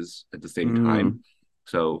resources at the same Mm. time,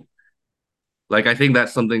 so like I think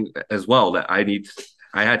that's something as well that I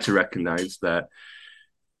had to recognize that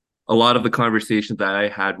a lot of the conversations that I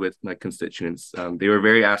had with my constituents, they were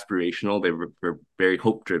very aspirational. They were very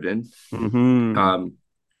hope driven. Mm-hmm. Um,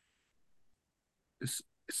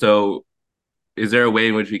 so, is there a way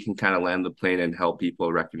in which we can kind of land the plane and help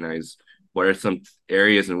people recognize what are some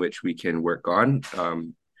areas in which we can work on,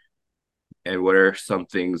 and what are some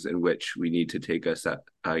things in which we need to take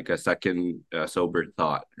like a second sober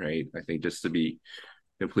thought, right? I think just to be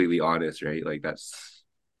completely honest, right? Like that's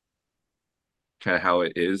kind of how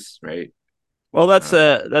it is, right? Well, that's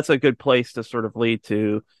Um, a good place to sort of lead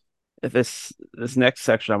to this next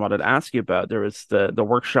section I wanted to ask you about. There was the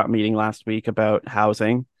workshop meeting last week about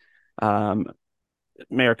housing. Um,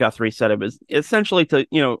 Mayor Guthrie said it was essentially to,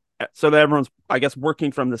 so that everyone's, I guess,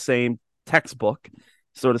 working from the same textbook,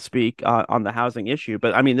 so to speak, on the housing issue.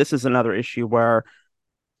 But I mean, this is another issue where,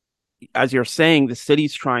 as you're saying, the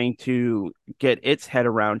city's trying to get its head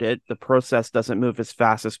around it. The process doesn't move as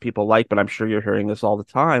fast as people like, but I'm sure you're hearing this all the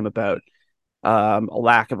time about a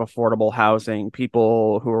lack of affordable housing,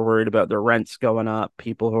 people who are worried about their rents going up,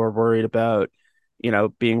 people who are worried about,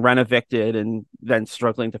 being rent evicted and then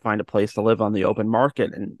struggling to find a place to live on the open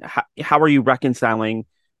market. And how are you reconciling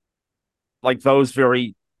like those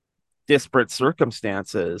very disparate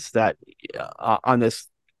circumstances that on this,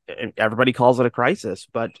 everybody calls it a crisis,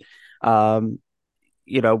 but um,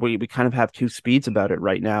 we kind of have two speeds about it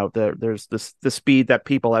right now. There's the speed that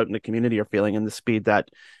people out in the community are feeling and the speed that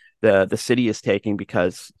the city is taking,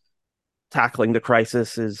 because tackling a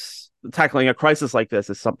crisis like this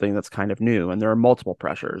is something that's kind of new, and there are multiple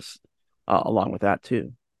pressures along with that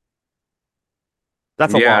too.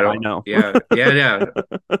 That's a yeah, I lot, I don't, know. yeah.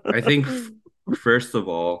 I think first of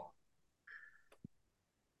all,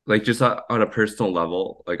 like just on a personal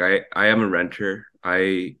level, like I am a renter.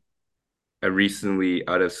 I am recently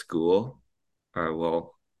out of school.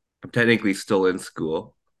 Well, I'm technically still in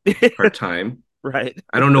school part time. Right.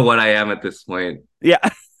 I don't know what I am at this point, Yeah.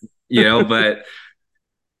 but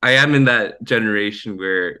I am in that generation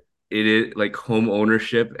where it is like home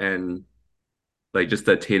ownership and like just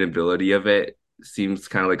the attainability of it seems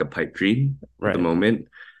kind of like a pipe dream at the Right. moment.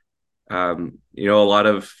 A lot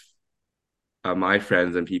of my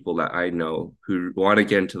friends and people that I know who want to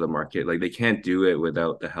get into the market, like they can't do it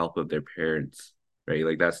without the help of their parents, right?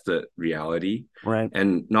 Like that's the reality. Right.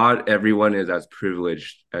 And not everyone is as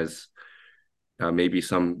privileged as maybe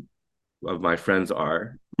some of my friends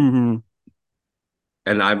are. Mm-hmm.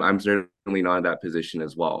 And I'm certainly not in that position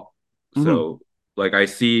as well. Mm-hmm. So like I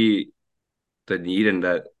see the need in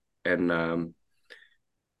that, and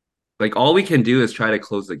like all we can do is try to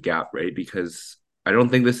close the gap, right? Because I don't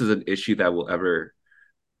think this is an issue that will ever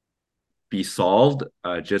be solved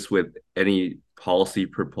just with any policy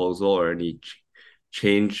proposal or any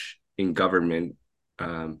change in government.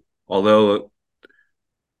 Although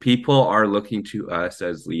people are looking to us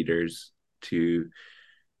as leaders to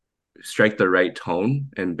strike the right tone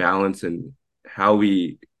and balance in how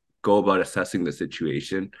we go about assessing the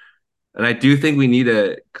situation. And I do think we need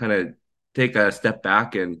to kind of take a step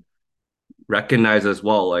back and recognize as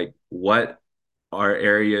well, like what are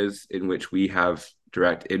areas in which we have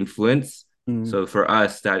direct influence. Mm. So for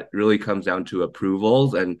us, that really comes down to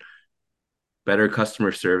approvals and better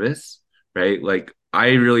customer service, right? Like I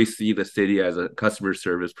really see the city as a customer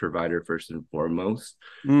service provider first and foremost.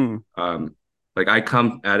 Mm. Like I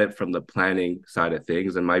come at it from the planning side of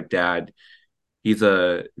things, and my dad, he's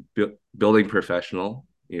a building professional,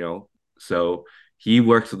 so he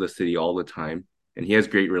works with the city all the time, and he has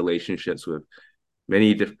great relationships with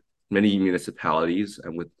many many municipalities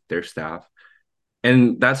and with their staff,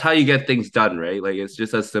 and that's how you get things done, right? Like it's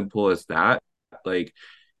just as simple as that. Like,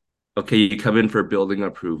 okay, you come in for building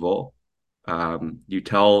approval, you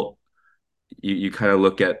tell you kind of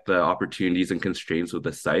look at the opportunities and constraints with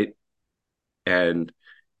the site, and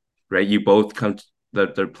right, you both come to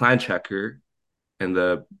the plan checker and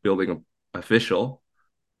the building official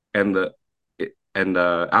and the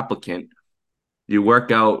applicant, you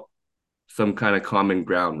work out some kind of common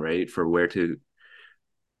ground, right, for where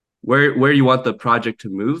you want the project to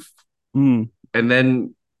move. Mm. And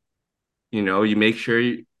then you make sure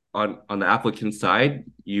on the applicant side,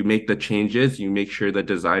 you make the changes, you make sure the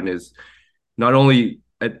design is not only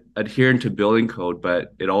adherent to building code,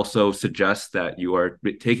 but it also suggests that you are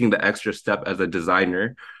taking the extra step as a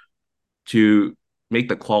designer to make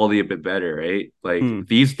the quality a bit better, right? Like Mm.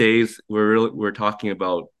 these days, we're talking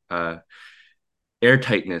about air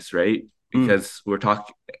tightness, right? Mm. Because we're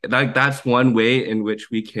talking like that's one way in which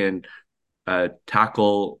we can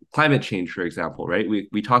tackle climate change, for example, right?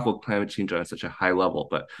 We talk about climate change on such a high level,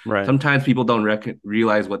 but Right. sometimes people don't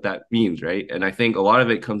realize what that means, right? And I think a lot of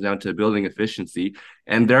it comes down to building efficiency,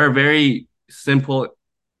 and there are very simple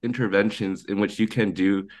interventions in which you can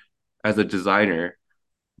do as a designer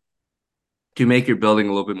to make your building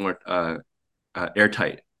a little bit more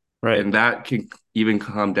airtight, Right. and that can even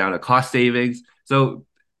come down to cost savings. So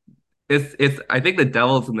it's I think the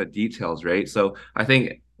devil's in the details, right? So I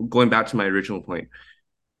think going back to my original point,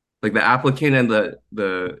 like the applicant and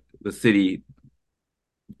the city,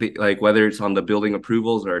 like whether it's on the building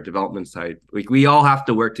approvals or development side, like we all have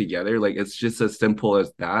to work together. Like it's just as simple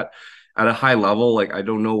as that. At a high level, like I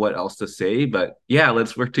don't know what else to say, but yeah,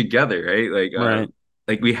 let's work together, right? Right.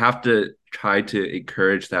 Like we have to try to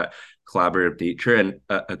encourage that collaborative nature and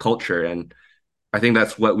a culture, and I think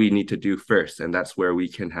that's what we need to do first, and that's where we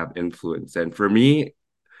can have influence. And for me,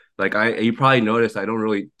 like you probably noticed, I don't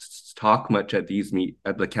really talk much at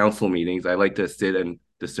at the council meetings. I like to sit and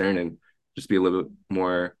discern and just be a little bit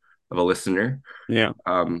more of a listener. Yeah.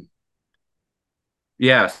 Um,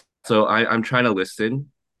 yeah, so I'm trying to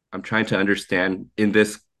listen. I'm trying to understand in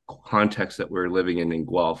this context that we're living in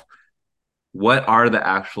Guelph, what are the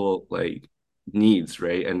actual like needs,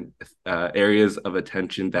 right, and areas of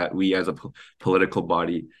attention that we as a political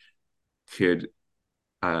body could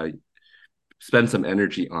uh, spend some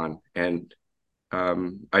energy on. And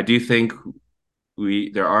I do think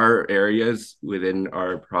there are areas within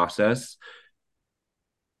our process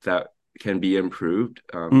that can be improved.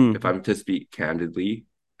 If Mm. I'm to speak candidly,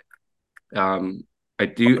 um, I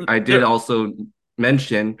did There. also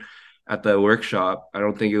mention at the workshop. I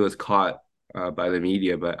don't think it was caught by the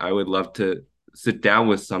media, but I would love to sit down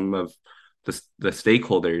with some of the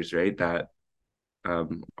stakeholders, right, that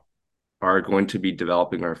um, are going to be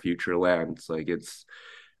developing our future lands. Like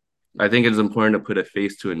I think it's important to put a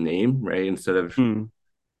face to a name, right, instead of Mm.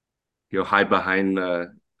 hide behind a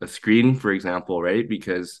screen, for example, right,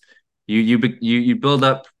 because you build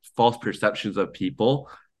up false perceptions of people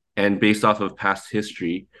and based off of past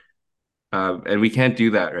history, and we can't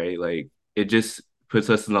do that, right? Like it just puts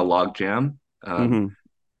us in a log jam, Mm-hmm.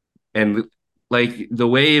 and like the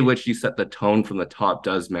way in which you set the tone from the top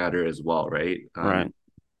does matter as well, right? Right.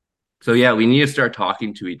 So yeah, we need to start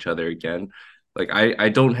talking to each other again. Like I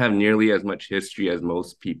don't have nearly as much history as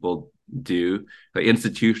most people do, like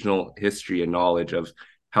institutional history and knowledge of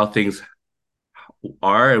how things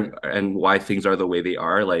are and why things are the way they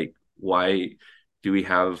are. Like why do we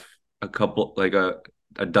have a couple like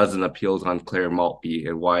a dozen appeals on Claire Maltby,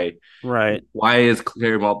 and Right. why is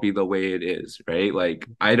Claire Maltby the way it is, right? Like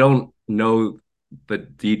I don't know the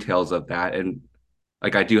details of that, and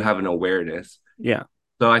like I do have an awareness. Yeah.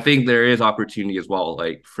 So I think there is opportunity as well,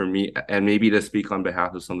 like for me, and maybe to speak on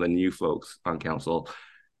behalf of some of the new folks on council,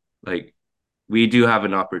 like we do have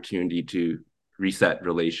an opportunity to reset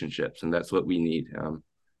relationships, and that's what we need.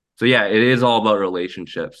 So yeah, it is all about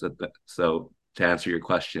relationships. So to answer your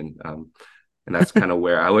question, and that's kind of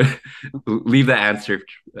where I would leave the answer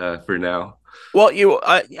for now. Well,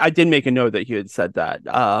 I did make a note that you had said that.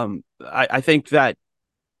 I think that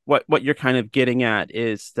what you're kind of getting at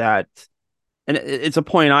is that, and it's a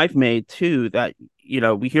point I've made too, that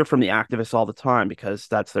we hear from the activists all the time because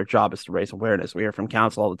that's their job, is to raise awareness. We hear from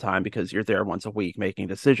council all the time because you're there once a week making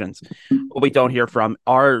decisions. What we don't hear from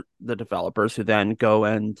are the developers who then go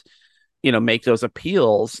and, make those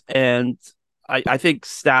appeals. And I think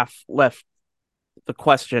staff left the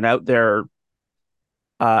question out there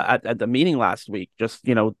at the meeting last week. Just,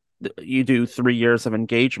 you do 3 years of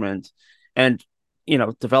engagement, and,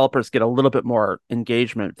 developers get a little bit more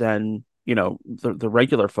engagement than, the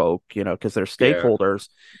regular folk, because they're Yeah. stakeholders.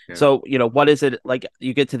 Yeah. So, what is it like?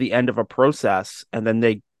 You get to the end of a process and then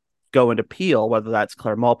they go and appeal, whether that's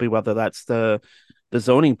Claire Maltby, whether that's the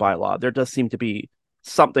zoning bylaw. There does seem to be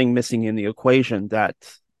something missing in the equation that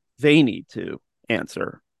they need to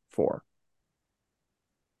answer for.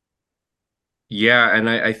 Yeah, and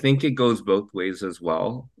I think it goes both ways as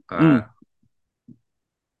well. Mm,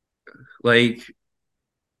 Like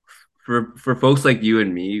for folks like you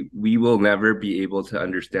and me, we will never be able to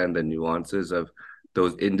understand the nuances of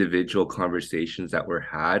those individual conversations that were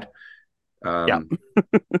had. yeah. Um,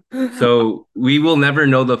 so we will never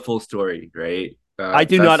know the full story, right? I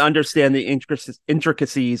do not That's understand the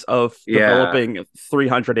intricacies of yeah, developing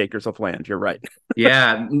 300 acres of land. You're right.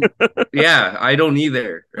 yeah, yeah. I don't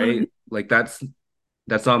either, right? Like that's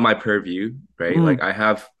not my purview, right? Mm, Like I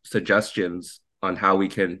have suggestions on how we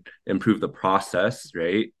can improve the process,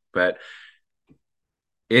 right? But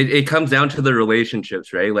it comes down to the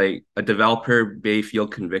relationships, right? Like a developer may feel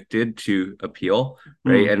convicted to appeal,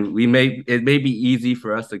 right? mm, And it may be easy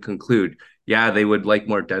for us to conclude, yeah, they would like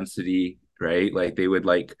more density, right? Like they would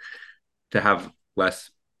like to have less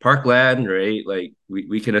parkland, right? Like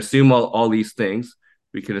we can assume all these things.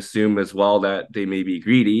 We can assume as well that they may be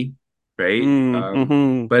greedy, right?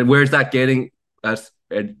 mm. But where's that getting us?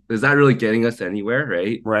 Is that really getting us anywhere,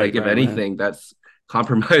 right? Right, Like if right, right, anything, that's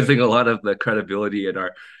compromising a lot of the credibility in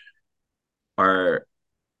our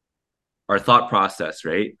our thought process,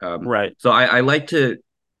 right? right. So I like to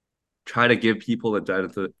try to give people the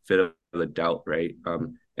benefit of the doubt, right?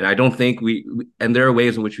 And I don't think and there are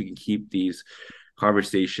ways in which we can keep these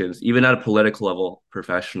conversations, even at a political level,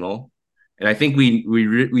 professional. And I think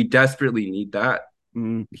we desperately need that,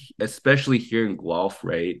 Mm, especially here in Guelph,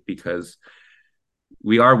 right? Because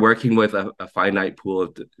we are working with a finite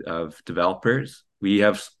pool of developers. We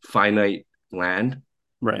have finite land,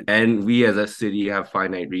 right, and we as a city have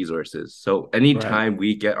finite resources. So right, anytime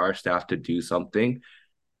we get our staff to do something,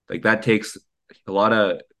 like that takes a lot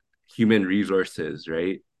of human resources,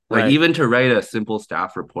 right? Like right. even to write a simple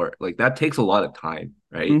staff report, like that takes a lot of time,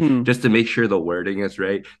 right? Mm, Just to make sure the wording is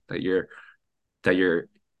right, that you're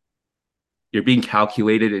being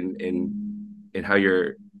calculated in how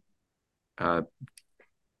you're uh,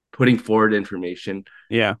 putting forward information.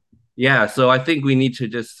 yeah, Yeah, so I think we need to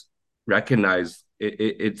just recognize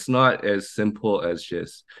it's not as simple as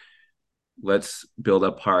just let's build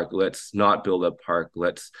a park, let's not build a park,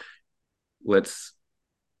 let's let's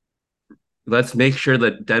make sure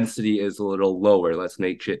the density is a little lower, let's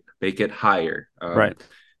make it higher. right.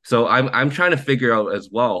 So I'm trying to figure out as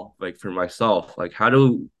well, like for myself, like how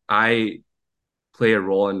do I play a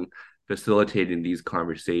role in facilitating these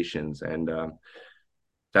conversations? And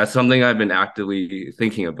that's something I've been actively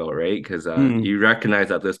thinking about, right? Because Mm, you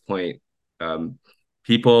recognize at this point, um,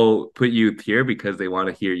 people put you here because they want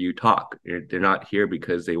to hear you talk. They're not here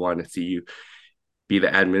because they want to see you be the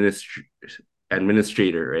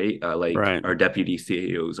administrator, right? Like right, our deputy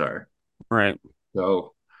CEOs are. right.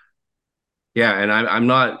 So yeah, and I'm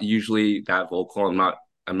not usually that vocal.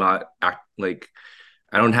 I'm not like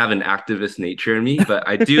I don't have an activist nature in me, but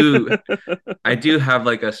I do have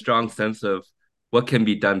like a strong sense of what can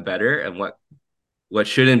be done better and what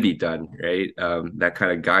shouldn't be done, right? That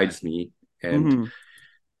kind of guides me. And Mm,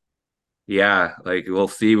 yeah, like we'll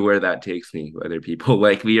see where that takes me, whether people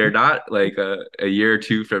like me or not, like a year or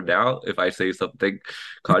two from now, if I say something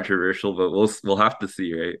controversial, but we'll have to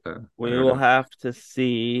see, right? I we don't will know. have to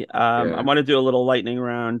see. I Yeah. want to do a little lightning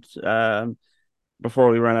round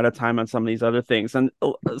before we run out of time on some of these other things, and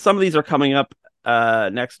some of these are coming up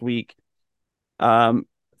next week. Um,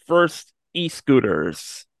 First,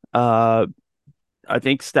 e-scooters. I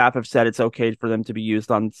think staff have said it's okay for them to be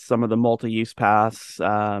used on some of the multi-use paths.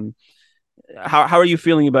 How are you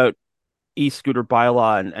feeling about e-scooter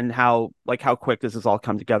bylaw, and how quick does this all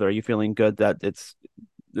come together? Are you feeling good that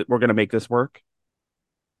that we're going to make this work?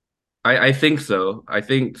 I think so. I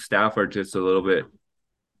think staff are just a little bit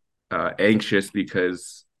anxious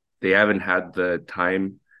because they haven't had the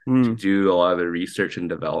time to Hmm. do a lot of the research and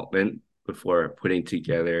development before putting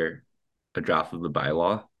together a draft of the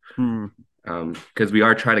bylaw. Hmm. Because we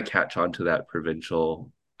are trying to catch on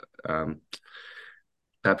to um,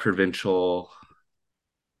 that provincial,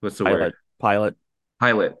 what's the word? Pilot.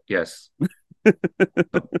 Pilot, yes.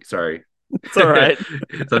 Sorry. It's all right.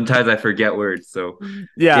 Sometimes I forget words. So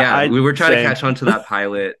Yeah, yeah, I we were trying to same. catch on to that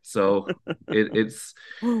pilot. So it's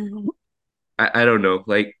I don't know.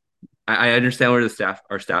 Like I understand where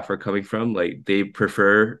our staff are coming from. Like they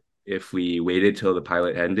prefer if we waited till the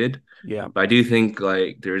pilot ended. Yeah, But I do think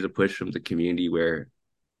like there's a push from the community where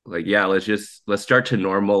like yeah, let's start to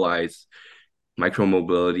normalize micro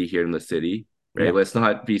mobility here in the city, yeah, right? Let's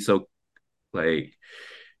not be so like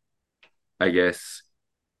I guess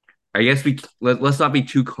let's not be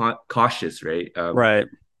too cautious, right? right,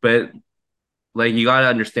 But like you got to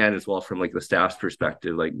understand as well from like the staff's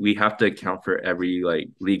perspective, like we have to account for every like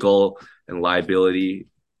legal and liability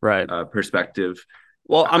right. perspective.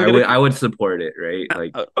 Well, I'm gonna. I would support it, right?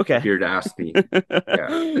 Like if Okay. you're to ask me,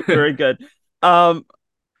 yeah. Very good. Um,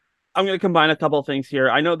 I'm going to combine a couple of things here.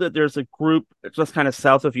 I know that there's a group just kind of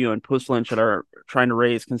south of you in Puslinch that are trying to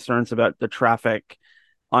raise concerns about the traffic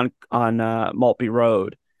on Maltby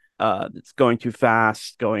Road. It's going too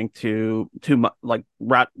fast, going too much, like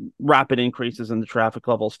rapid increases in the traffic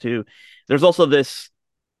levels too. There's also this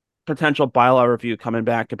potential bylaw review coming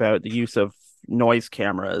back about the use of noise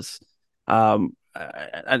cameras. And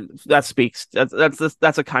that speaks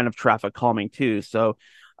that's a kind of traffic calming too. So,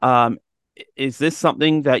 um, is this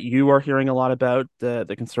something that you are hearing a lot about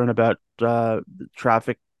the concern about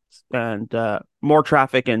traffic and more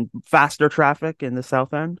traffic and faster traffic in the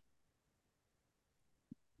South End?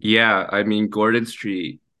 Yeah, I mean Gordon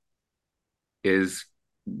Street is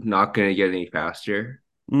not going to get any faster.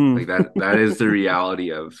 Mm. Like that is the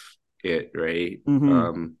reality of it, right?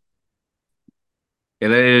 Hmm.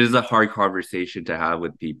 And it is a hard conversation to have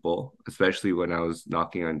with people, especially when I was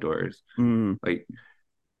knocking on doors. Mm. Like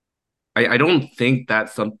I don't think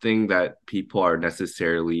that's something that people are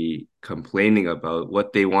necessarily complaining about.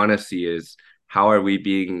 What they want to see is how are we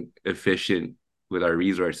being efficient with our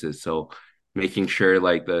resources? So making sure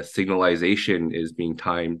like the signalization is being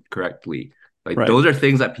timed correctly. Like Right. those are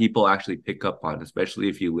things that people actually pick up on, especially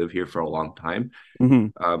if you live here for a long time. Hmm.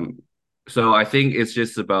 Um, so I think it's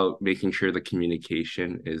just about making sure the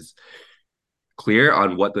communication is clear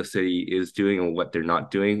on what the city is doing and what they're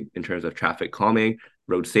not doing in terms of traffic calming,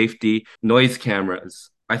 road safety, noise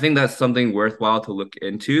cameras. I think that's something worthwhile to look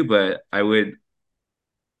into, but I wouldn't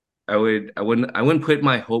put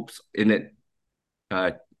my hopes in it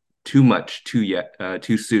uh too much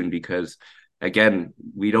too soon because again,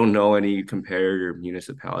 we don't know any comparator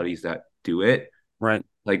municipalities that do it. Right.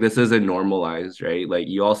 Like this isn't normalized, right? Like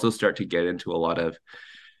you also start to get into a lot of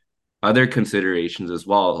other considerations as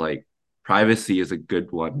well, like privacy is a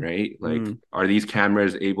good one, right? Like Mm. are these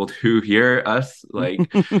cameras able to hear us? Like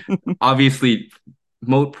obviously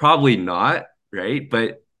probably not, right?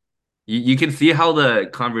 But you can see how the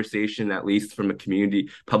conversation, at least from a community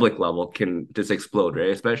public level, can just explode,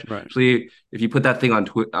 right? Right. Especially if you put that thing on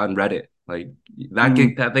Reddit, like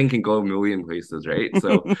Mm. that thing can go a million places, right?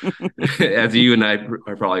 So as you and I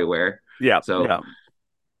are probably aware. Yeah. So Yeah.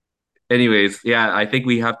 anyways, yeah, I think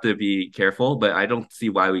we have to be careful, but I don't see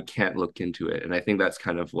why we can't look into it. And I think that's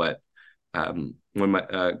kind of what when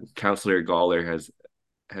my counselor Galler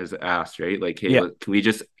has asked, right? Like, hey, Yeah. can we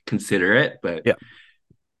just consider it? But Yeah.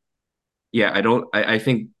 yeah, I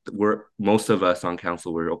think we're most of us on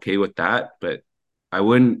council were okay with that, but I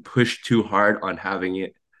wouldn't push too hard on having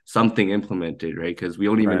it something implemented, right? Because we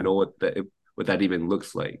don't even Right. know what that even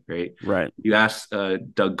looks like, right? Right. You ask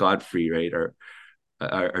Doug Godfrey, right,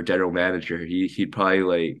 our general manager, he'd probably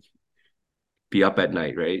like be up at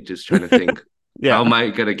night, right? Just trying to think, how Yeah. am I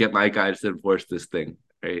gonna get my guys to enforce this thing,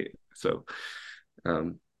 right? So,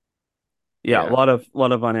 um, Yeah. yeah, A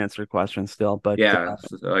lot of unanswered questions still, but yeah.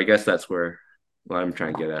 So I guess that's where what I'm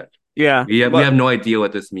trying to get at. yeah. We Well, have no idea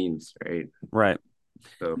what this means, right? right.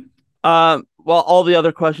 So Well, all the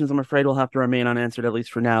other questions I'm afraid will have to remain unanswered at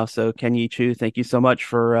least for now. So, Ken Yi Chu, thank you so much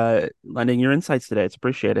for lending your insights today. It's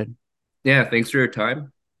appreciated. yeah, thanks for your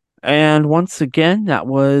time. And once again, that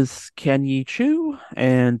was Ken Yi Chu,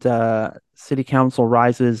 and City Council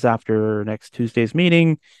rises after next Tuesday's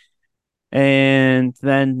meeting, and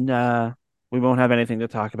then we won't have anything to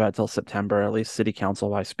talk about till September, at least City Council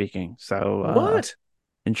wise speaking. So What?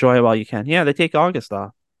 enjoy it while you can. Yeah, they take August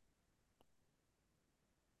off.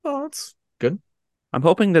 Oh, that's good. I'm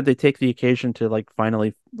hoping that they take the occasion to like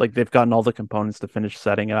finally like they've gotten all the components to finish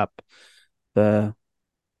setting up the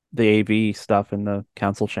AV stuff in the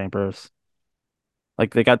council chambers.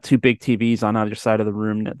 Like they got two big TVs on either side of the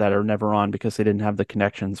room that are never on because they didn't have the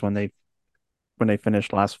connections when they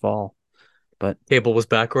finished last fall. But Cable was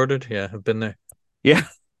back ordered. Yeah, I've been there. yeah,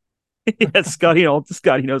 Yeah, Scotty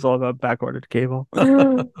knows all about backordered cable.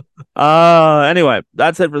 Anyway,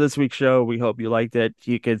 that's it for this week's show. We hope you liked it.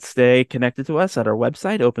 You can stay connected to us at our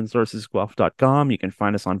website, opensourcesguelph.com. You can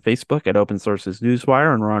find us on Facebook at Open Sources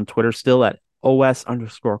Newswire, and we're on Twitter still at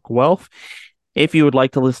OS_Guelph. If you would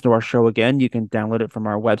like to listen to our show again, you can download it from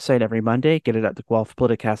our website every Monday. Get it at the Guelph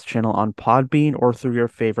Politicast channel on Podbean or through your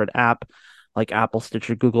favorite app like Apple,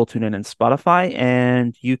 Stitcher, Google, TuneIn, and Spotify.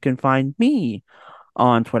 And you can find me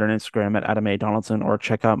on Twitter and Instagram at Adam A. Donaldson, or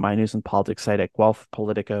check out my news and politics site at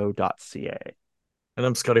guelphpolitico.ca. And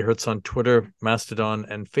I'm Scotty Hertz on Twitter, Mastodon,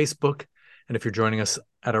 and Facebook. And if you're joining us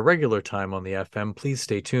at a regular time on the FM, please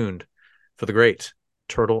stay tuned for the great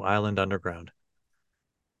Turtle Island Underground.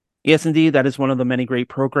 Yes, indeed. That is one of the many great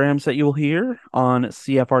programs that you will hear on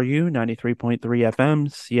CFRU 93.3 FM,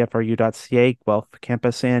 CFRU.ca, Guelph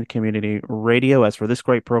Campus and Community Radio. As for this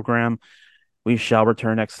great program, we shall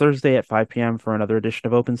return next Thursday at 5 p.m. for another edition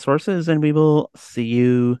of Open Sources, and we will see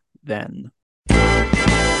you then.